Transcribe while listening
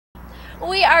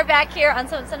We are back here on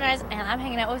Summit Sunrise, and I'm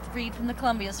hanging out with Reed from the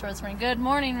Columbia store this morning. Good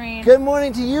morning, Reed. Good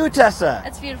morning to you, Tessa.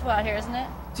 It's beautiful out here, isn't it?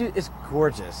 Dude, it's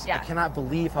gorgeous. Yeah. I cannot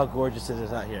believe how gorgeous it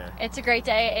is out here. It's a great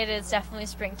day. It is definitely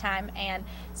springtime. And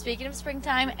speaking of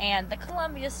springtime and the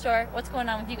Columbia store, what's going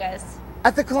on with you guys?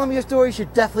 At the Columbia store, you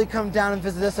should definitely come down and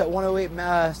visit us at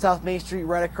 108 South Main Street,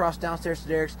 right across downstairs to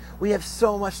Derek's. We have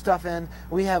so much stuff in.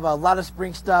 We have a lot of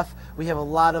spring stuff. We have a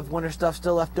lot of winter stuff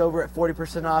still left over at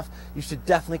 40% off. You should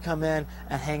definitely come in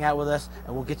and hang out with us,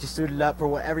 and we'll get you suited up for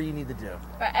whatever you need to do.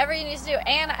 Whatever you need to do.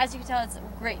 And as you can tell, it's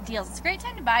great deals. It's a great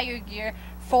time to buy your gear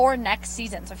for next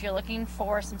season. So if you're looking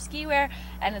for some ski wear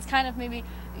and it's kind of maybe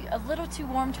a little too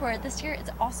warm to wear it this year, it's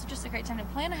also just a great time to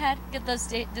plan ahead, get those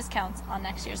discounts on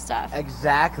next year's stuff.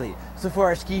 Exactly. So for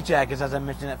our ski jackets, as I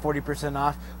mentioned, at 40%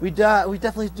 off, we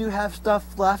definitely do have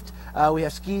stuff left. We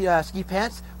have ski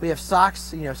pants. We have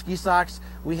socks, ski socks.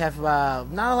 We have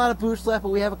not a lot of boots left, but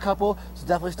we have a couple. So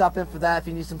definitely stop in for that if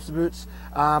you need some boots.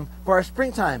 For our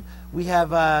springtime, we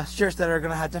have shirts that are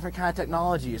going to have different kind of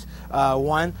technologies.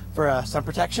 One for sun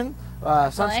protection.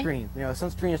 Sunscreen.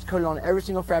 Sunscreen is coated on every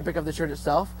single fabric of the shirt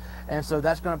itself, and so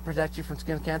that's going to protect you from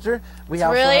skin cancer. It's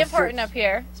really important up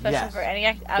here, especially yes, for any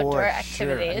outdoor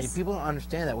activities. Sure. I mean, people don't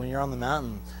understand that when you're on the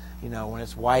mountain, when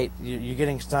it's white, you're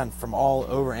getting sun from all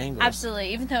over angles.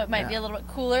 Absolutely. Even though it might be a little bit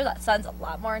cooler, that sun's a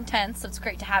lot more intense, so it's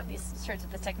great to have these shirts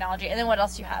with this technology. And then what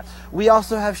else do you have? We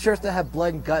also have shirts that have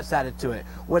blood and guts added to it.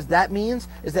 What that means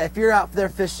is that if you're out there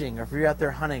fishing or if you're out there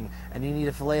hunting and you need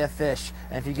to fillet a fish,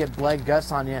 and if you get blood and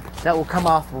guts on you, that will come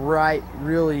off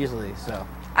real easily. So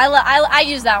I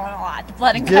use that one a lot, the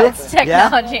blood and guts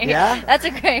technology. Yeah? That's a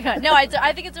great one. No,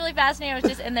 I think it's really fascinating. I was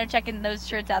just in there checking those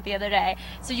shirts out the other day.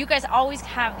 So you guys always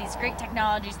have these great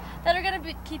technologies that are going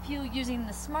to keep you using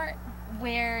the smart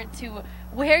wear to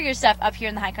wear your stuff up here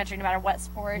in the high country, no matter what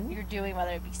sport you're doing,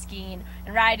 whether it be skiing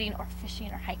and riding or fishing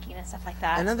or hiking and stuff like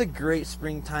that. Another great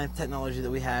springtime technology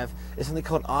that we have is something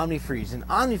called OmniFreeze. And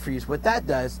OmniFreeze, what that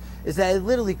does is that it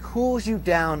literally cools you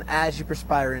down as you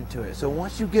perspire into it. So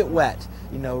once you get wet,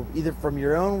 either from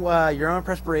your own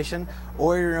perspiration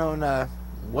or your own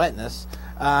wetness,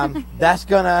 that's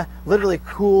gonna literally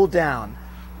cool down.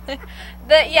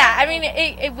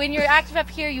 When you're active up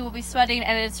here, you will be sweating,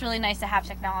 and it's really nice to have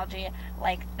technology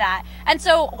like that. And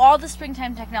so all the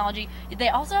springtime technology, they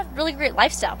also have really great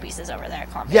lifestyle pieces over there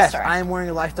at Columbia Store. Yes, I am wearing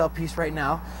a lifestyle piece right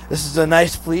now. This is a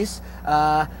nice fleece.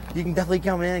 You can definitely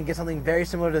come in and get something very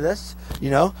similar to this,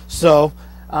 So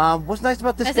what's nice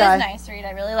about this guy? This is nice, Reed.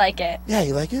 I really like it. Yeah,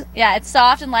 you like it? Yeah, it's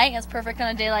soft and light, and it's perfect on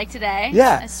a day like today.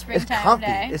 Yeah, a springtime it's comfy.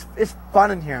 day. It's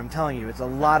fun in here, I'm telling you. It's a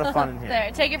lot of fun in here.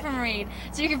 There, take it from Reed.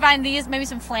 So you can find these, maybe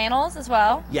some flannels as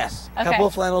well. Yes, a Okay. couple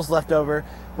of flannels left over,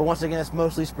 but once again, it's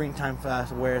mostly springtime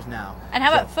wears now. And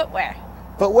how about footwear?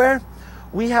 Footwear?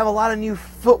 We have a lot of new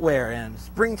footwear in.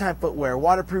 Springtime footwear,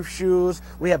 waterproof shoes,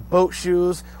 we have boat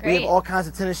shoes, we have all kinds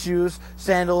of tennis shoes,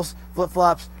 sandals,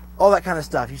 flip-flops, all that kind of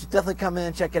stuff. You should definitely come in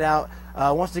and check it out.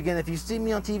 Once again, if you see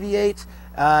me on TV8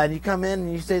 and you come in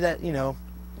and you say that, you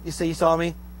say you saw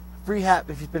me, free hat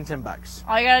if you spend $10.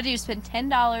 All you gotta do is spend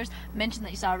 $10, mention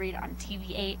that you saw Reed on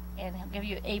TV8, and he'll give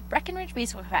you a Breckenridge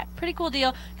baseball hat. Pretty cool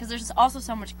deal, because there's also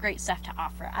so much great stuff to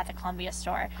offer at the Columbia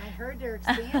Store. I heard they're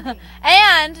expanding.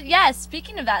 And, yes,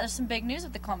 speaking of that, there's some big news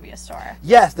at the Columbia Store.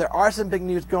 Yes, there are some big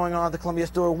news going on at the Columbia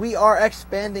Store. We are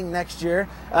expanding next year.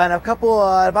 In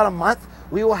about a month,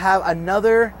 we will have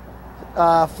another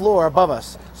floor above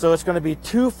us. So it's going to be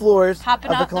 2 floors of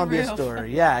the Columbia Store.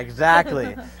 Yeah,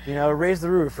 exactly. Raise the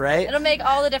roof, right? It'll make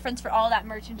all the difference for all that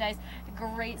merchandise.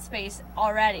 Great space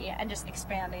already, and just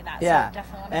expanding that. Yeah, so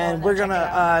definitely and we're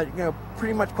gonna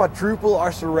pretty much quadruple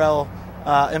our Sorel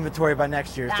inventory by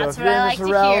next year. That's so if you're in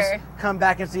the Sorels, hear. come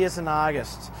back and see us in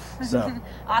August. So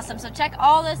awesome. So check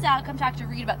all this out. Come talk to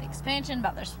Reed about the expansion,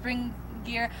 about their spring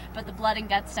gear, about the blood and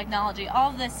guts technology, all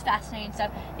of this fascinating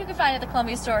stuff you can find at the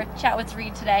Columbia Store. Chat with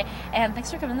Reed today, and thanks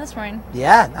for coming this morning.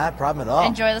 Yeah, not a problem at all.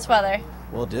 Enjoy this weather.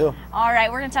 Will do. All right,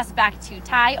 we're going to toss it back to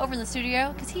Ty over in the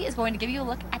studio, because he is going to give you a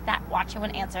look at that Watch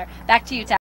and Answer. Back to you, Ty.